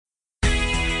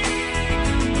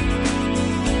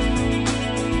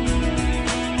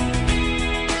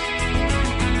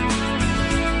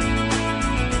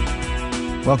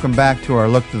Welcome back to our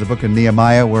look through the book of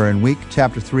Nehemiah. We're in week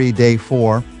chapter 3, day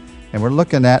 4, and we're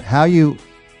looking at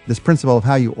this principle of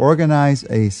how you organize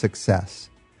a success.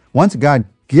 Once God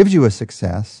gives you a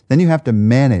success, then you have to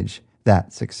manage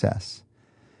that success.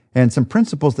 And some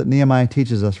principles that Nehemiah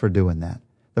teaches us for doing that.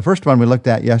 The first one we looked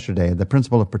at yesterday, the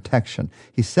principle of protection.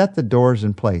 He set the doors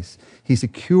in place. He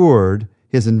secured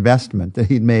his investment that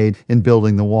he'd made in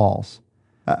building the walls.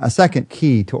 A second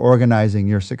key to organizing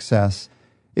your success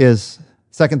is,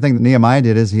 second thing that Nehemiah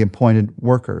did is he appointed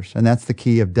workers, and that's the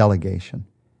key of delegation.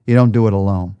 You don't do it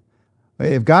alone.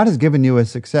 If God has given you a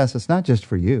success, it's not just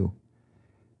for you.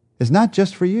 It's not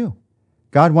just for you.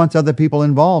 God wants other people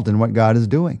involved in what God is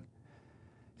doing.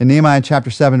 In Nehemiah chapter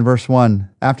 7, verse 1,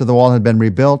 after the wall had been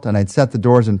rebuilt and I'd set the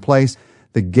doors in place,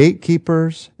 the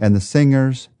gatekeepers and the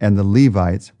singers and the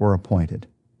Levites were appointed.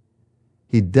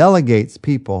 He delegates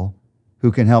people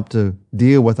who can help to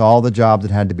deal with all the jobs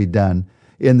that had to be done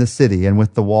in the city and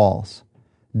with the walls.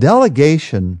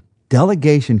 Delegation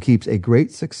keeps a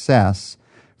great success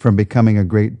from becoming a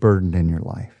great burden in your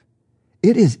life.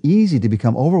 It is easy to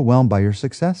become overwhelmed by your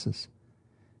successes.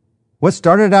 What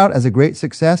started out as a great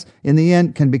success, in the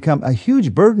end, can become a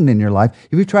huge burden in your life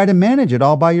if you try to manage it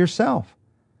all by yourself.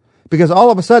 Because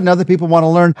all of a sudden, other people want to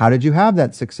learn, how did you have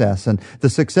that success? And the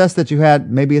success that you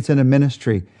had, maybe it's in a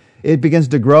ministry. It begins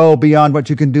to grow beyond what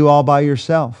you can do all by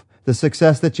yourself. The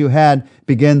success that you had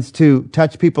begins to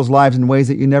touch people's lives in ways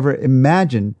that you never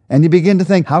imagined. And you begin to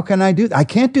think, how can I do that? I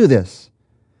can't do this.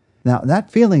 Now, that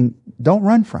feeling, don't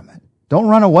run from it. Don't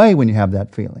run away when you have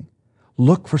that feeling.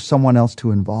 Look for someone else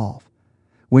to involve.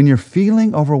 When you're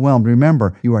feeling overwhelmed,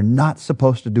 remember, you are not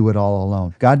supposed to do it all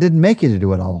alone. God didn't make you to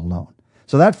do it all alone.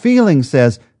 So that feeling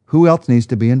says, who else needs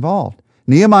to be involved?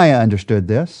 Nehemiah understood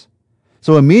this.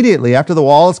 So immediately after the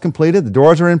wall is completed, the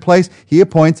doors are in place, he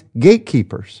appoints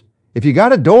gatekeepers. If you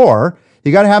got a door,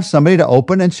 you got to have somebody to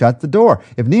open and shut the door.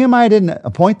 If Nehemiah didn't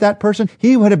appoint that person,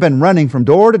 he would have been running from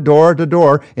door to door to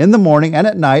door in the morning and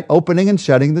at night, opening and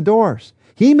shutting the doors.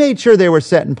 He made sure they were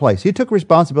set in place. He took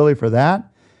responsibility for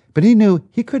that, but he knew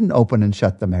he couldn't open and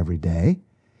shut them every day.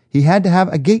 He had to have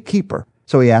a gatekeeper,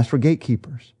 so he asked for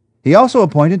gatekeepers. He also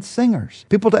appointed singers,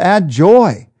 people to add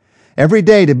joy every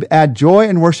day, to add joy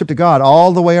and worship to God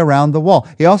all the way around the wall.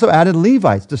 He also added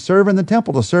Levites to serve in the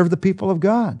temple, to serve the people of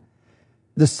God.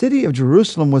 The city of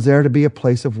Jerusalem was there to be a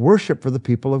place of worship for the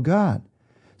people of God.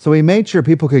 So he made sure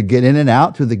people could get in and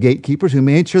out through the gatekeepers, who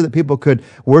made sure that people could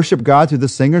worship God through the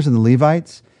singers and the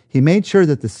Levites. He made sure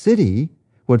that the city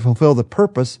would fulfill the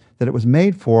purpose that it was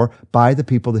made for by the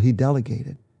people that he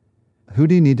delegated. Who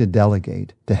do you need to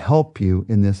delegate to help you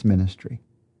in this ministry?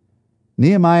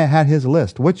 Nehemiah had his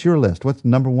list. What's your list? What's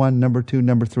number 1, number 2,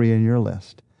 number 3 in your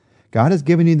list? God has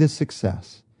given you this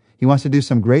success. He wants to do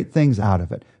some great things out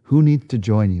of it. Who needs to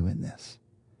join you in this?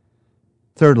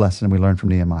 Third lesson we learned from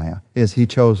Nehemiah is he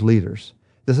chose leaders.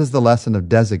 This is the lesson of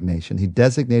designation. He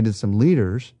designated some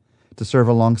leaders to serve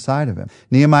alongside of him.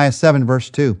 Nehemiah 7, verse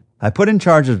 2. I put in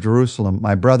charge of Jerusalem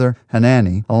my brother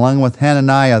Hanani, along with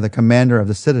Hananiah, the commander of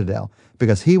the citadel,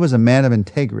 because he was a man of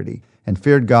integrity and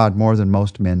feared God more than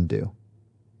most men do.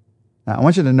 Now, I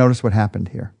want you to notice what happened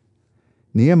here.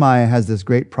 Nehemiah has this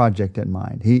great project in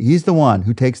mind. He's the one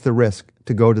who takes the risk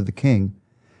to go to the king,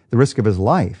 the risk of his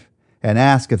life, and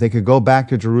ask if they could go back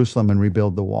to Jerusalem and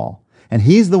rebuild the wall. And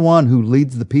he's the one who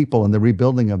leads the people in the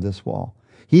rebuilding of this wall.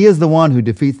 He is the one who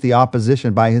defeats the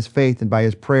opposition by his faith and by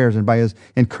his prayers and by his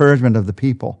encouragement of the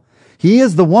people. He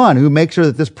is the one who makes sure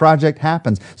that this project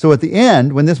happens. So at the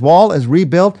end, when this wall is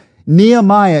rebuilt,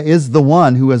 Nehemiah is the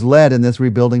one who has led in this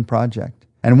rebuilding project.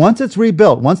 And once it's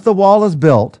rebuilt, once the wall is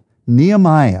built,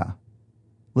 Nehemiah,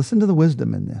 listen to the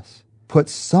wisdom in this, put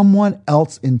someone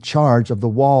else in charge of the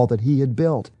wall that he had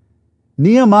built.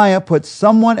 Nehemiah put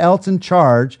someone else in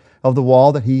charge of the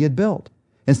wall that he had built.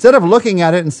 Instead of looking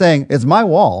at it and saying, it's my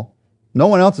wall, no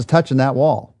one else is touching that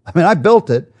wall. I mean, I built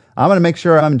it. I'm going to make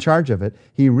sure I'm in charge of it.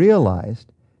 He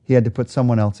realized he had to put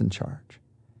someone else in charge.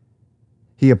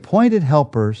 He appointed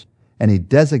helpers and he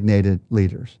designated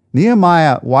leaders.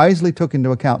 Nehemiah wisely took into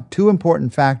account two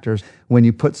important factors when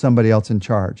you put somebody else in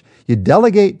charge. You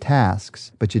delegate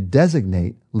tasks, but you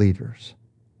designate leaders.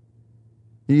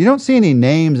 You don't see any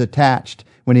names attached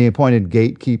when he appointed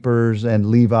gatekeepers and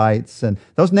Levites, and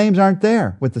those names aren't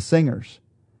there with the singers.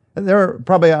 There are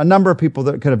probably a number of people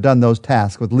that could have done those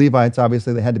tasks. With Levites,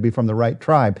 obviously, they had to be from the right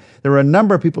tribe. There were a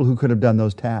number of people who could have done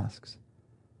those tasks.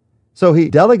 So he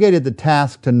delegated the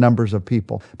task to numbers of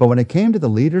people. But when it came to the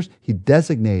leaders, he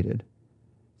designated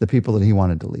the people that he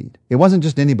wanted to lead. It wasn't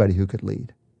just anybody who could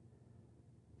lead.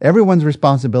 Everyone's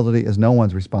responsibility is no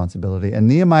one's responsibility. And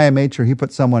Nehemiah made sure he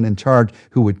put someone in charge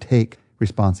who would take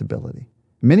responsibility.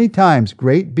 Many times,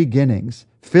 great beginnings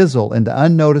fizzle into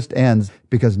unnoticed ends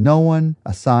because no one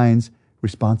assigns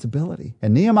responsibility.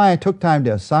 And Nehemiah took time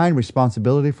to assign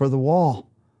responsibility for the wall.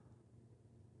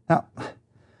 Now,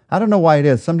 I don't know why it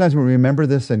is. Sometimes we remember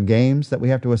this in games that we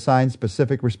have to assign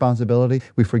specific responsibility.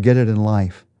 We forget it in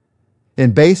life.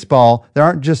 In baseball, there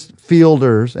aren't just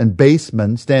fielders and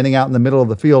basemen standing out in the middle of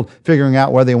the field figuring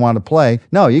out where they want to play.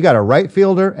 No, you got a right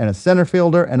fielder and a center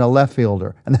fielder and a left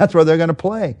fielder. And that's where they're going to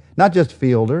play, not just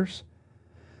fielders.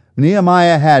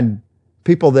 Nehemiah had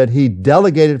people that he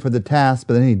delegated for the task,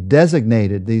 but then he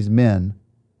designated these men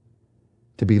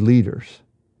to be leaders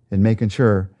in making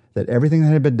sure that everything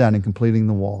that had been done in completing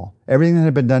the wall, everything that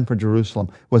had been done for Jerusalem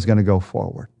was going to go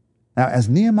forward. Now, as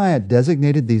Nehemiah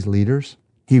designated these leaders,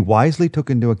 he wisely took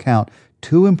into account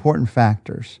two important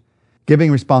factors,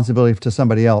 giving responsibility to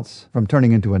somebody else from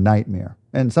turning into a nightmare.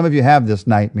 And some of you have this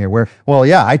nightmare where, well,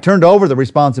 yeah, I turned over the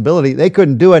responsibility. They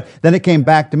couldn't do it. Then it came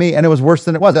back to me, and it was worse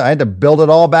than it was. I had to build it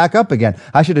all back up again.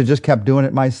 I should have just kept doing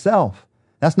it myself.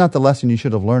 That's not the lesson you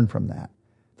should have learned from that.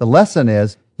 The lesson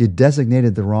is you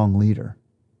designated the wrong leader.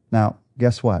 Now,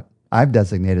 guess what? I've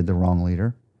designated the wrong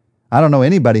leader. I don't know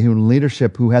anybody in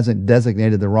leadership who hasn't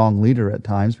designated the wrong leader at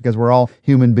times, because we're all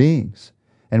human beings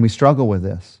and we struggle with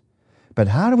this. But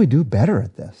how do we do better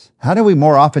at this? How do we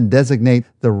more often designate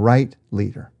the right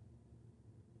leader?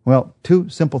 Well, two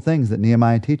simple things that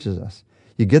Nehemiah teaches us.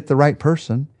 You get the right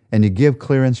person and you give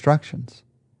clear instructions.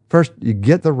 First, you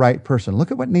get the right person.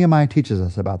 Look at what Nehemiah teaches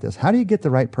us about this. How do you get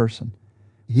the right person?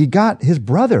 He got his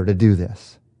brother to do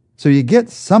this. So you get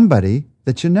somebody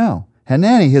that you know.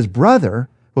 Hanani, his brother,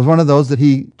 was one of those that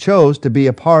he chose to be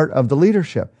a part of the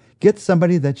leadership. Get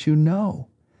somebody that you know.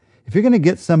 If you're going to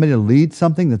get somebody to lead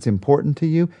something that's important to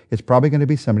you, it's probably going to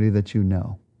be somebody that you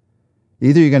know.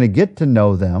 Either you're going to get to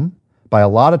know them by a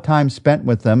lot of time spent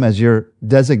with them as you're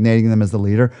designating them as the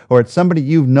leader, or it's somebody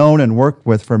you've known and worked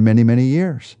with for many, many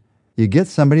years. You get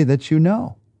somebody that you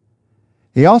know.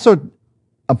 He also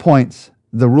appoints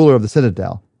the ruler of the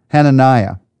citadel,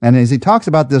 Hananiah. And as he talks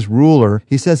about this ruler,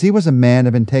 he says he was a man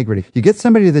of integrity. You get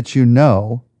somebody that you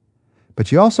know,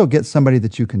 but you also get somebody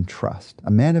that you can trust, a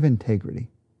man of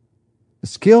integrity.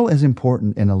 Skill is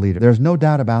important in a leader. There's no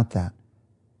doubt about that.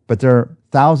 But there are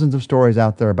thousands of stories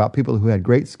out there about people who had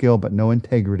great skill but no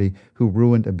integrity, who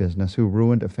ruined a business, who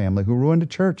ruined a family, who ruined a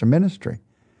church, a ministry.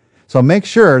 So make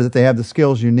sure that they have the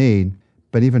skills you need,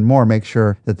 but even more, make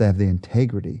sure that they have the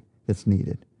integrity that's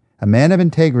needed. A man of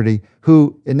integrity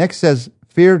who, it next says,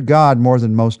 feared God more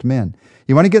than most men.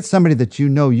 You want to get somebody that you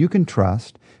know you can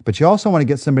trust, but you also want to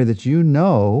get somebody that you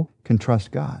know can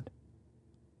trust God.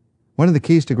 One of the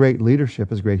keys to great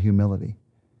leadership is great humility.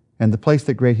 And the place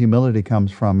that great humility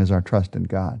comes from is our trust in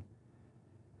God.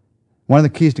 One of the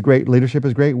keys to great leadership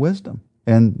is great wisdom.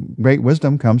 And great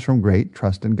wisdom comes from great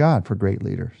trust in God for great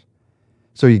leaders.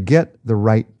 So you get the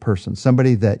right person,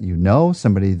 somebody that you know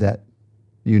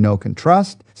can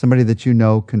trust, somebody that you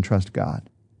know can trust God.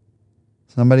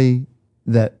 Somebody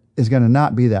that is going to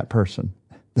not be that person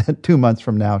that 2 months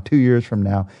from now, 2 years from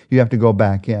now, you have to go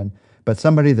back in. But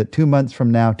somebody that 2 months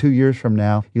from now, 2 years from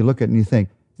now, you look at and you think,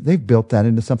 they've built that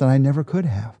into something I never could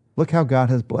have. Look how God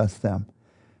has blessed them.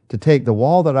 To take the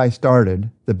wall that I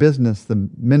started, the business, the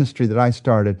ministry that I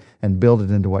started, and build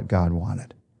it into what God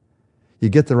wanted. You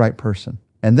get the right person.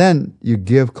 And then you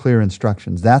give clear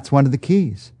instructions. That's one of the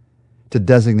keys to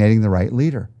designating the right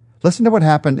leader. Listen to what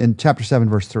happened in chapter 7,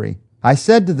 verse 3. I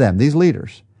said to them, these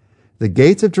leaders, the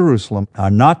gates of Jerusalem are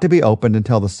not to be opened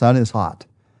until the sun is hot.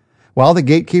 While the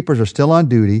gatekeepers are still on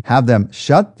duty, have them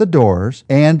shut the doors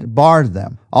and bar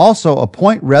them. Also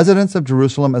appoint residents of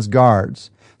Jerusalem as guards,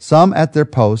 some at their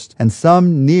posts and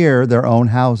some near their own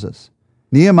houses.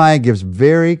 Nehemiah gives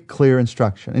very clear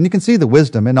instruction. And you can see the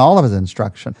wisdom in all of his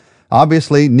instruction.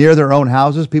 Obviously, near their own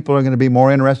houses, people are going to be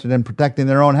more interested in protecting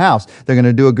their own house. They're going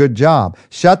to do a good job.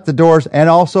 Shut the doors and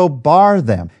also bar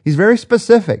them. He's very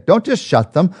specific. Don't just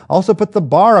shut them. Also put the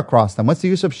bar across them. What's the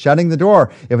use of shutting the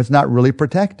door if it's not really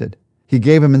protected? He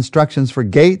gave him instructions for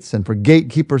gates and for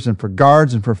gatekeepers and for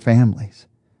guards and for families.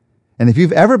 And if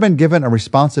you've ever been given a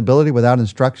responsibility without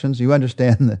instructions, you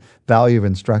understand the value of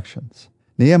instructions.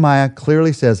 Nehemiah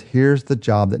clearly says, here's the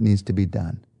job that needs to be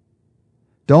done.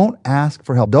 Don't ask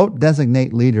for help. Don't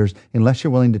designate leaders unless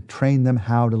you're willing to train them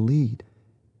how to lead.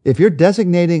 If you're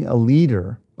designating a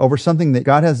leader over something that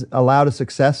God has allowed a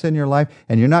success in your life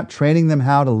and you're not training them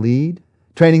how to lead,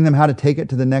 training them how to take it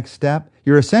to the next step,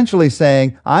 you're essentially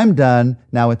saying, I'm done,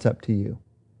 now it's up to you.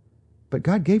 But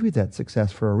God gave you that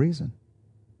success for a reason.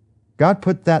 God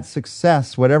put that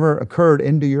success, whatever occurred,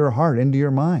 into your heart, into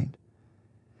your mind.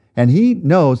 And He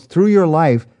knows through your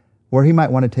life where He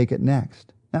might want to take it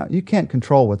next. Now, you can't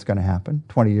control what's going to happen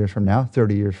 20 years from now,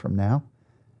 30 years from now.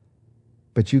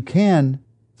 But you can,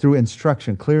 through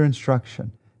instruction, clear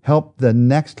instruction, help the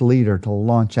next leader to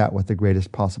launch out with the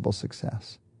greatest possible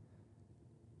success.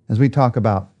 As we talk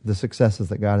about the successes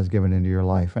that God has given into your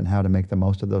life and how to make the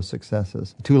most of those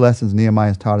successes, 2 lessons Nehemiah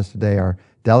has taught us today are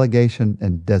delegation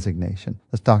and designation.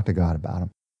 Let's talk to God about them.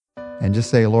 And just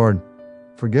say, Lord,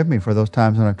 forgive me for those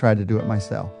times when I've tried to do it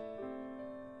myself.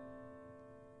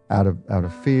 Out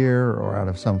of fear or out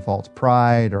of some false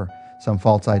pride or some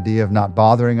false idea of not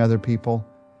bothering other people.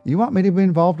 You want me to be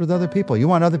involved with other people. You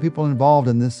want other people involved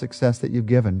in this success that you've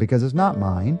given because it's not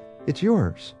mine, it's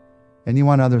yours. And you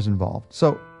want others involved.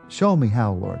 So show me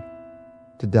how, Lord,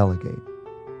 to delegate,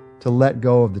 to let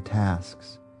go of the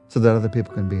tasks so that other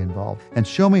people can be involved. And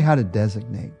show me how to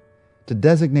designate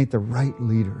the right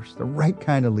leaders, the right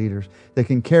kind of leaders that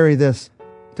can carry this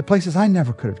to places I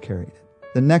never could have carried it.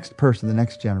 The next person, the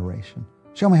next generation.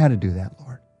 Show me how to do that,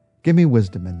 Lord. Give me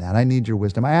wisdom in that. I need your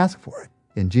wisdom. I ask for it.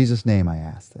 In Jesus' name I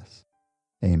ask this.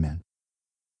 Amen.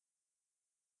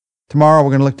 Tomorrow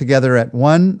we're going to look together at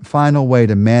one final way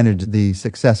to manage the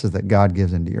successes that God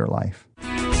gives into your life.